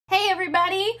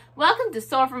everybody. Welcome to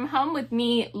SOAR from Home with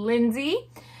me, Lindsay.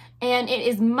 And it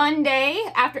is Monday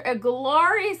after a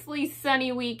gloriously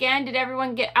sunny weekend. Did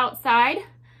everyone get outside?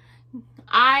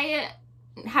 I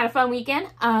had a fun weekend.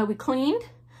 We cleaned,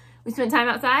 we spent time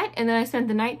outside, and then I spent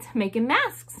the night making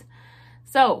masks.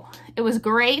 So it was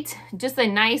great. Just a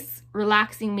nice,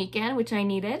 relaxing weekend, which I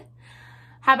needed.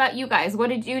 How about you guys? What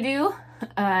did you do?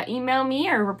 Email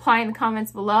me or reply in the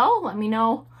comments below. Let me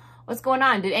know what's going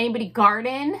on. Did anybody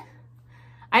garden?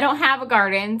 I don't have a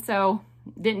garden, so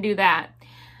didn't do that.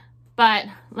 But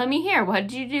let me hear. What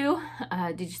did you do?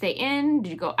 Did you stay in? Did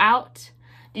you go out?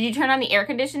 Did you turn on the air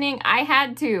conditioning? I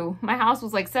had to. My house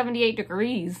was like 78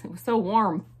 degrees. It was so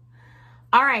warm.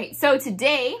 All right, so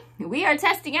today we are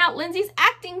testing out Lindsay's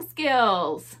acting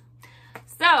skills.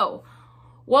 So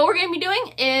what we're gonna be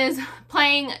doing is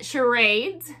playing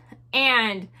charades,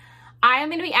 and I am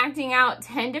gonna be acting out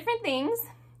 10 different things,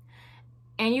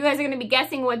 and you guys are gonna be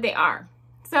guessing what they are.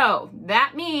 So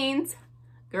that means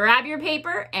grab your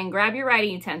paper and grab your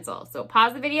writing utensil. So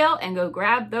pause the video and go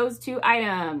grab those two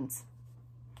items.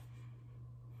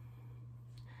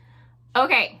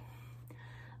 Okay,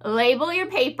 label your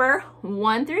paper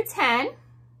 1 through 10.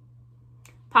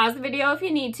 Pause the video if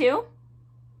you need to.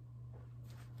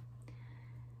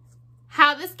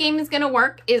 How this game is gonna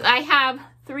work is I have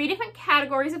 3 different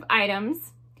categories of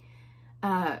items,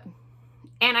 and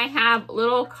I have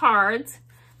little cards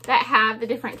that have the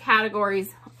different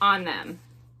categories on them.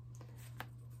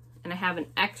 And I have an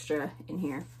extra in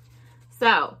here.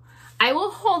 So I will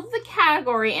hold the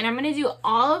category and I'm gonna do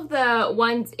all of the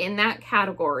ones in that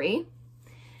category.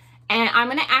 And I'm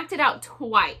gonna act it out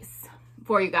twice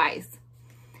for you guys.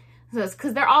 So it's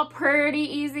because they're all pretty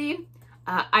easy.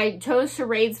 I chose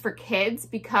charades for kids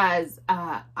because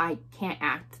I can't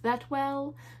act that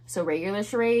well. So regular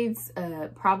charades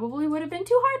probably would have been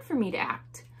too hard for me to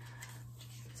act.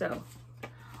 So,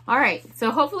 all right. So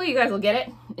hopefully you guys will get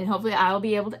it, and hopefully I'll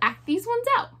be able to act these ones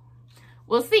out.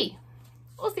 We'll see.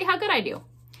 We'll see how good I do.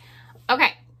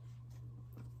 Okay.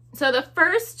 So the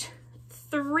first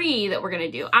 3 that we're going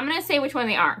to do, I'm going to say which one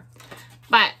they are,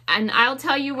 and I'll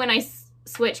tell you when I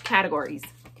switch categories.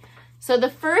 So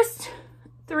the first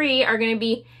 3 are going to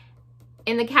be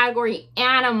in the category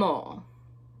animal.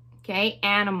 Okay,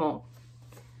 animal.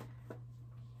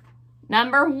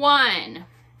 Number 1.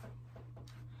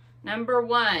 Number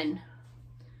 1.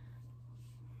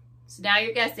 So now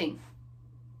you're guessing.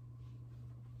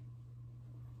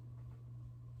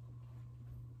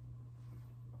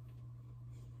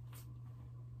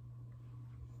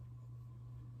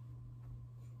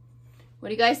 What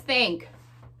do you guys think?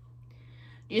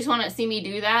 You just want to see me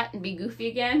do that and be goofy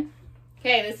again?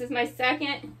 Okay, this is my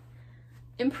second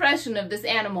impression of this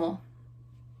animal.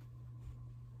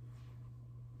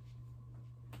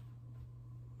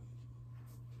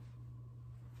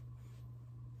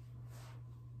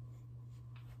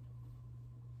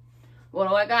 What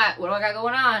do I got? What do I got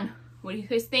going on? What do you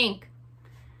guys think?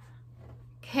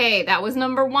 Okay, that was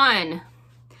number 1.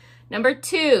 Number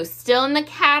 2, still in the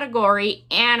category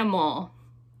animal.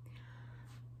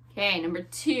 Okay, number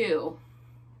 2.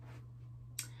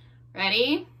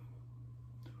 Ready?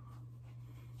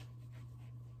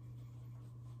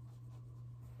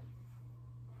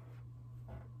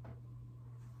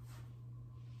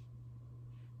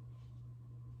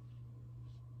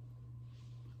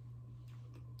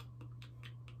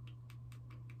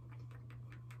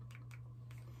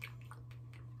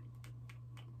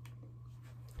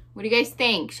 What do you guys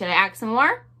think? Should I act some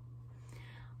more?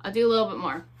 I'll do a little bit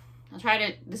more. I'll try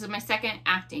to, this is my second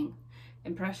acting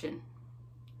impression.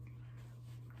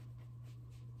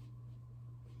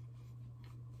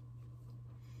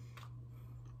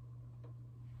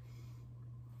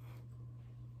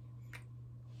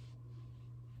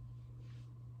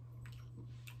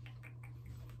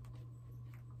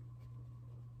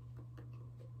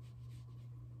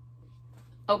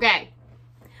 Okay,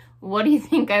 what do you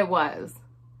think I was?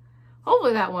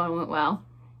 Hopefully that one went well.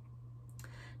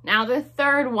 Now the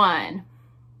third one.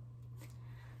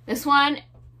 This one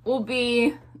will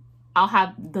be, I'll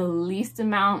have the least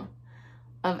amount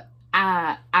of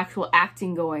actual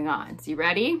acting going on. So you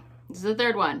ready? This is the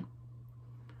third one.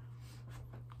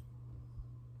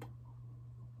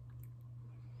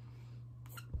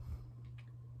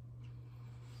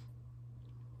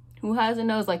 Who has a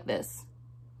nose like this?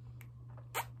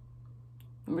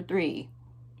 Number 3.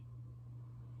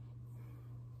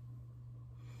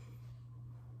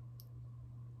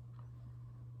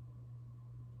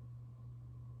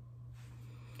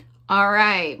 All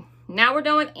right, now we're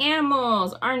done with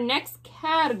animals. Our next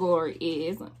category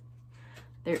is,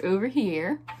 they're over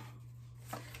here.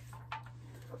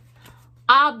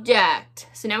 object.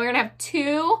 So now we're gonna have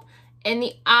 2 in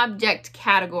the object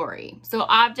category. So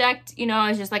object, you know,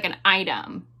 is just like an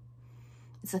item.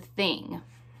 It's a thing.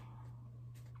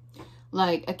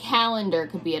 Like a calendar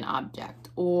could be an object,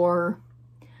 or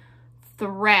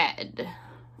thread,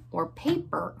 or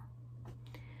paper.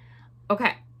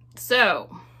 Okay,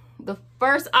 so the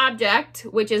first object,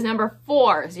 which is number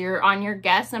 4, so you're on your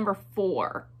guess number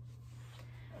 4.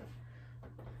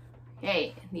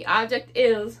 Okay, the object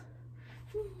is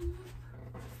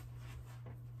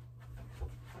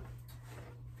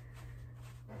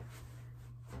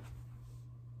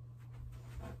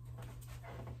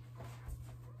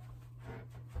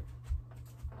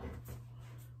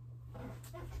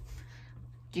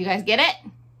do you guys get it?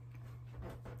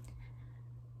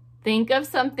 Think of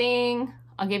something.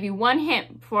 I'll give you one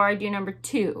hint before I do number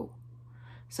 2.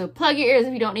 So plug your ears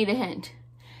if you don't need a hint.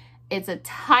 It's a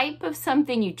type of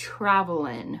something you travel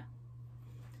in.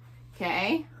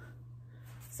 Okay?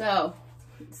 So,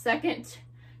 second,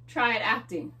 try it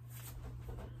acting.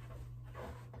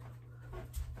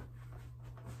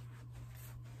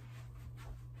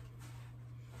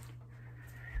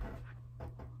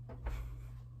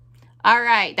 All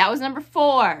right, that was number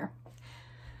 4.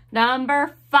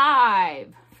 Number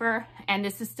 5 and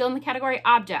this is still in the category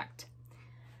object.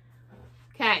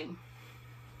 Okay.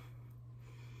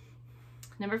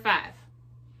 Number 5.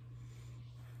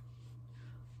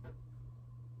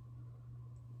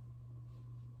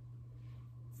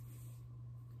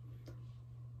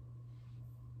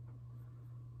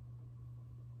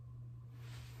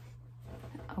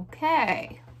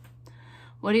 Okay.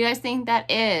 What do you guys think that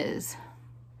is?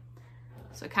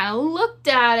 So I kind of looked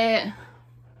at it.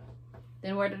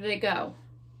 Then where did it go?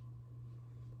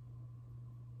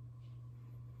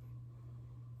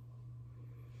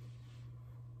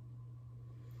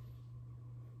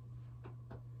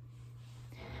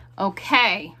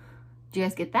 Okay. Do you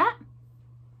guys get that?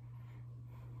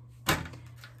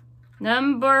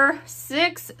 Number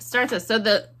 6 starts us. So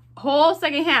the whole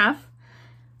second half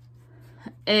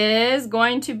is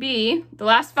going to be, the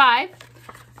last 5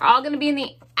 are all going to be in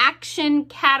the action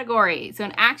category. So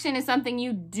an action is something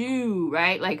you do,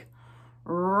 right? Like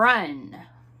run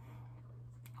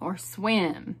or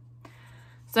swim.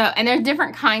 So, and there's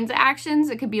different kinds of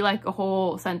actions. It could be like a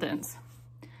whole sentence.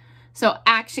 So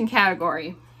action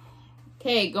category.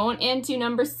 Okay, going into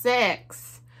number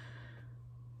 6.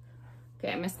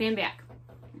 Okay, I'm gonna stand back.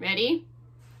 Ready?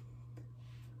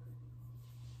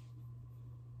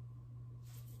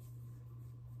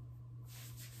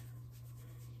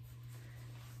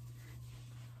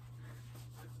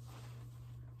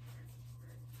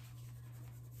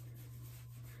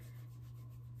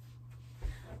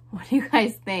 What do you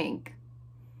guys think?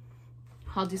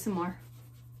 I'll do some more.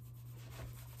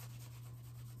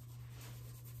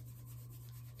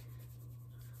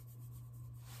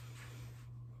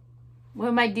 What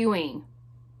am I doing?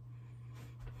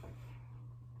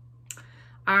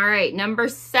 All right, number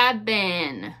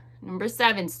 7. Number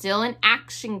 7, still in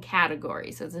action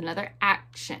category. So it's another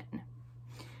action.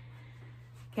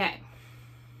 Okay.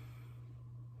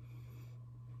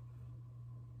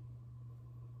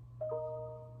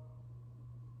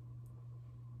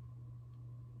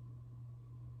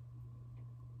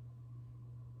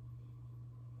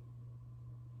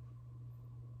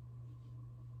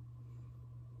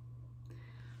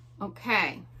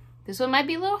 Okay, this one might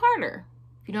be a little harder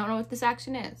if you don't know what this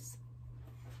action is.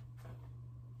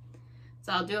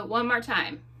 So I'll do it one more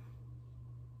time.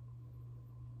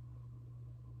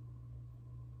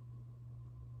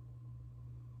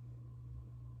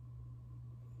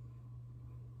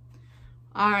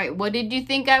 All right, what did you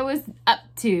think I was up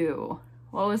to?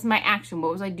 What was my action?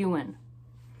 What was I doing?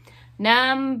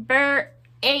 Number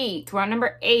 8, we're on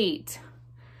number 8.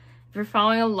 If you're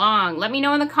following along, let me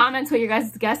know in the comments what your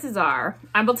guys' guesses are.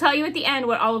 I will tell you at the end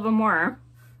what all of them were.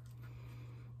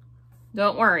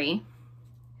 Don't worry.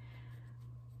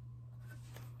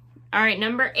 All right,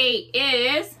 number 8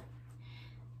 is,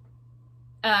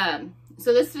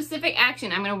 so this specific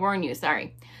action, I'm gonna warn you,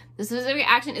 sorry. The specific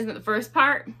action isn't the first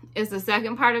part, it's the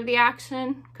second part of the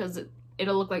action, because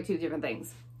it'll look like 2 different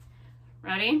things.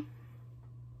 Ready?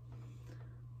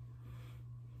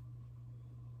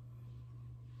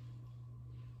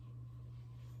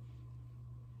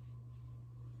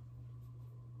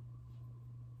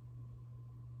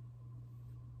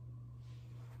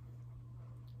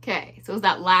 Okay, so it was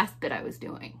that last bit I was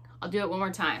doing. I'll do it one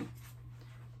more time.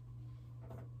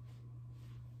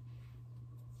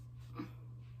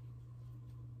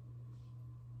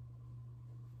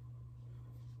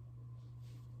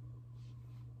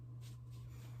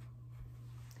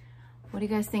 What do you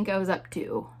guys think I was up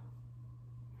to?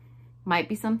 Might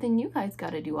be something you guys got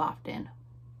to do often.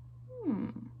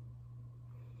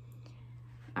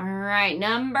 All right,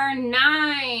 number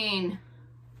 9.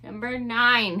 Number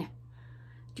 9.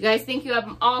 Do you guys think you have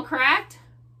them all correct?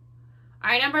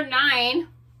 All right, number 9.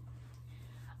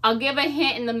 I'll give a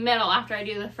hint in the middle after I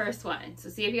do the first one. So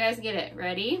see if you guys get it.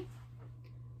 Ready?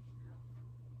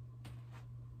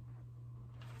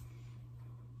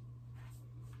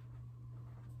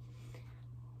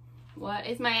 What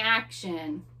is my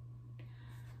action?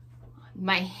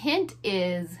 My hint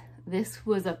is this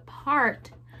was a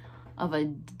part of a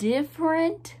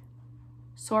different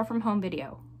SOAR from home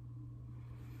video.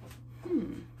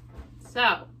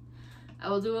 So, I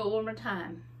will do it one more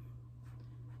time.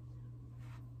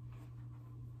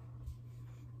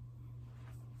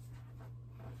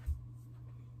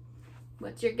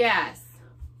 What's your guess?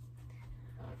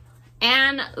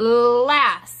 And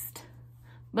last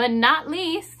but not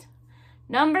least,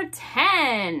 number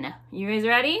 10. You guys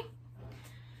ready?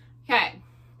 Okay,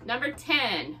 number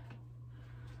 10.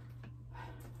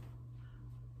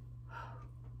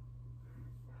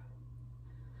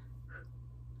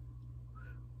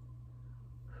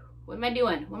 What am I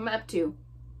doing? What am I up to?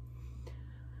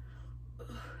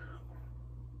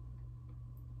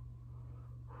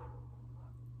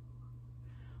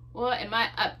 What am I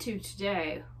up to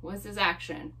today? What's this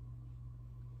action?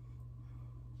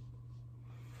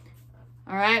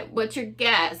 All right, what's your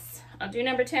guess? I'll do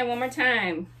number 10 one more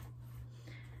time.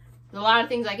 There's a lot of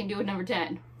things I can do with number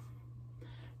 10.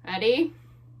 Ready?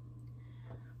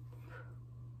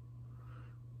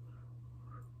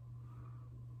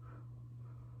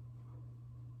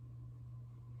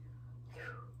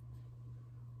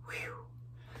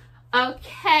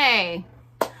 Okay.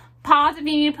 Pause if you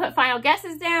need to put final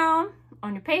guesses down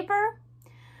on your paper.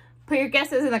 Put your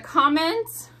guesses in the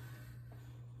comments.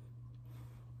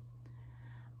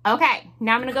 Okay,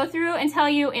 now I'm going to go through and tell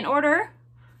you in order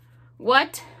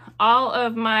what all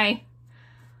of my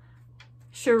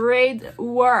charades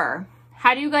were.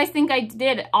 How do you guys think I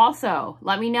did also?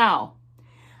 Let me know.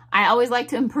 I always like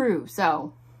to improve,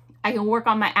 so I can work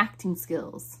on my acting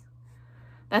skills.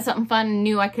 That's something fun and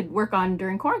new I could work on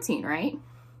during quarantine, right?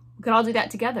 We could all do that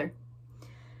together.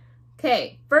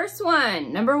 Okay, first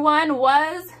one. Number 1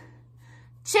 was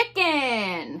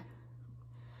chicken.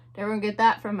 Did everyone get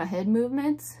that from my head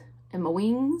movements and my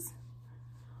wings?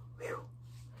 Whew.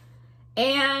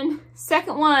 And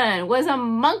second one was a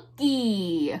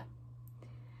monkey.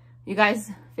 You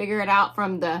guys figure it out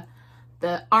from the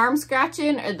arm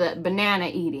scratching or the banana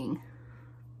eating.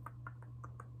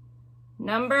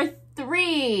 Number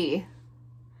 3.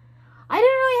 I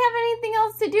didn't really have anything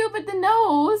else to do but the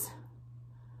nose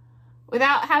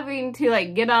without having to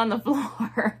like get on the floor,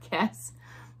 I guess.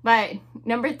 But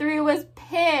number 3 was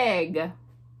pig.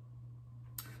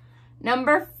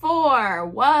 Number 4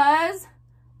 was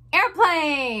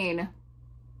airplane.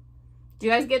 Do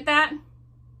you guys get that?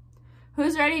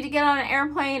 Who's ready to get on an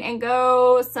airplane and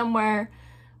go somewhere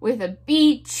with a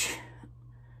beach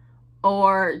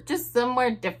or just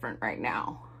somewhere different right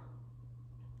now?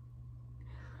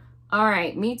 All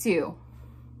right, me too.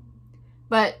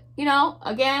 But, you know,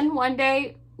 again, one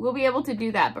day we'll be able to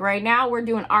do that. But right now we're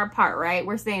doing our part, right?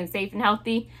 We're staying safe and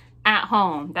healthy at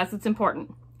home. That's what's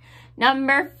important.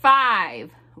 Number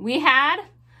 5, we had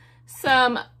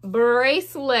some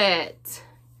bracelet,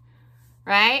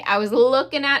 right? I was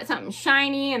looking at something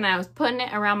shiny and I was putting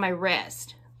it around my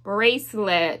wrist.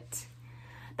 Bracelet.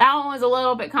 That one was a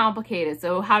little bit complicated.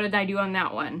 So how did I do on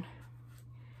that one?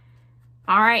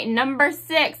 All right, number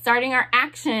 6, starting our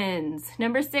actions.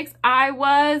 Number 6, what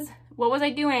was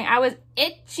I doing? I was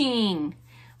itching.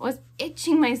 I was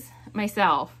itching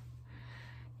myself.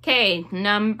 Okay,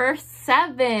 number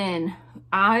 7,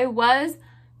 I was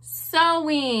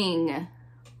sewing.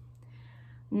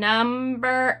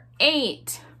 Number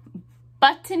 8,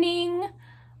 buttoning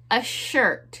a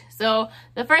shirt. So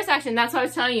the first action, that's what I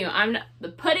was telling you.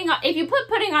 If you put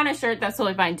putting on a shirt, that's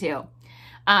totally fine too.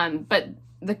 But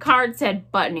the card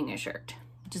said buttoning a shirt,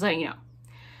 just letting you know.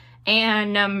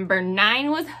 And number 9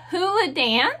 was hula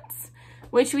dance,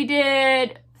 which we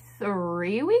did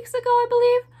 3 weeks ago, I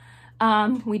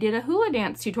believe. We did a hula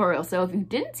dance tutorial. So if you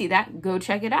didn't see that, go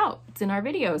check it out. It's in our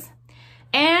videos.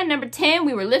 And number 10,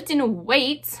 we were lifting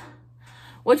weights,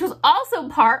 which was also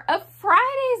part of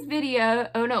Thursday's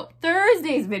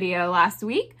video last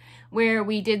week, where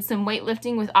we did some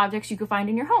weightlifting with objects you could find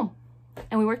in your home.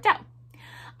 And we worked out.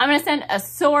 I'm going to send a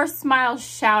SOAR Smile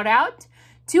shout out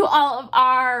to all of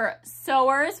our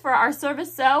sewers for our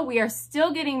service sew. We are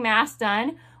still getting masks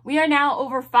done. We are now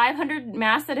over 500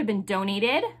 masks that have been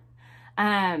donated.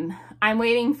 I'm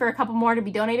waiting for a couple more to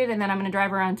be donated, and then I'm gonna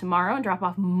drive around tomorrow and drop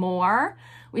off more.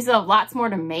 We still have lots more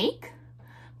to make,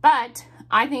 but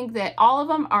I think that all of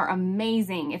them are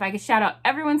amazing. If I could shout out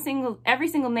every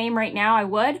single name right now, I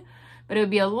would, but it would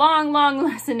be a long, long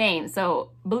list of names.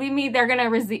 So believe me, they're gonna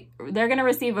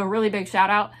receive a really big shout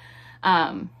out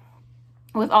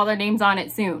with all their names on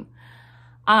it soon.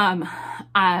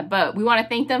 But we want to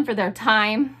thank them for their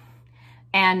time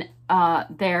and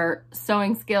their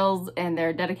sewing skills and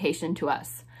their dedication to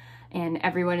us and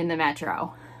everyone in the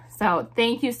Metro. So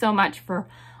thank you so much for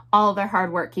all of their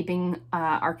hard work keeping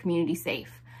our community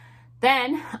safe.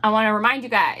 Then I want to remind you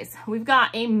guys, we've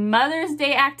got a Mother's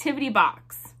Day activity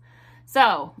box.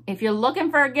 So if you're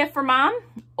looking for a gift for mom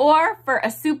or for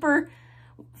a super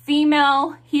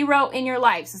female hero in your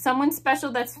life, so someone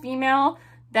special that's female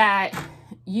that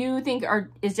you think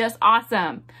is just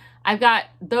awesome, I've got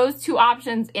those two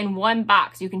options in one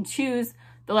box. You can choose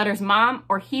the letters mom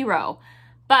or hero,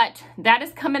 but that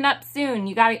is coming up soon.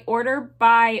 You got to order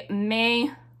by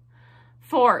May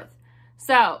 4th.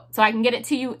 So I can get it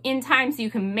to you in time so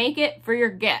you can make it for your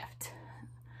gift.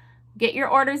 Get your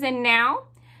orders in now.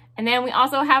 And then we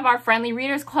also have our Friendly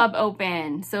Readers Club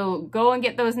open. So go and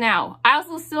get those now. I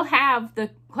also still have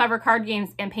the Clever Card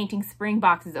Games and Painting Spring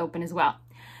boxes open as well.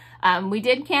 We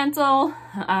did cancel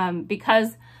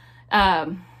because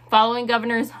following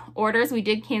governor's orders, we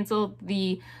did cancel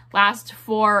the last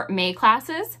 4 May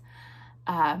classes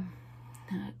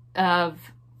of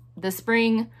the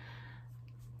spring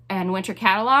and winter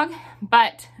catalog.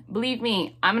 But believe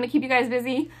me, I'm going to keep you guys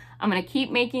busy. I'm going to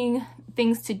keep making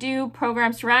things to do,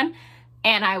 programs to run,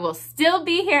 and I will still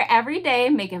be here every day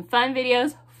making fun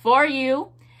videos for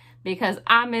you because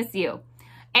I miss you.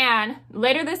 And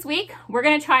later this week, we're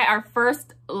going to try our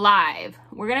first live.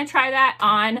 We're going to try that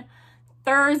on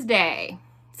Thursday.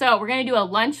 So we're going to do a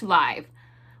lunch live,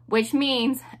 which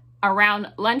means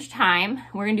around lunchtime,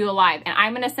 we're going to do a live. And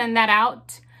I'm going to send that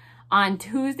out on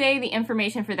Tuesday, the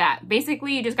information for that.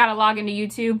 Basically, you just got to log into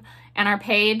YouTube and our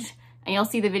page, and you'll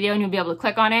see the video, and you'll be able to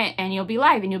click on it, and you'll be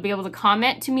live, and you'll be able to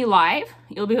comment to me live.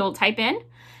 You'll be able to type in,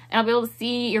 and I'll be able to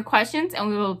see your questions, and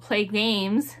we'll be able to play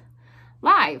games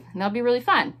live, and that'll be really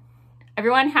fun.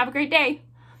 Everyone, have a great day.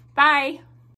 Bye.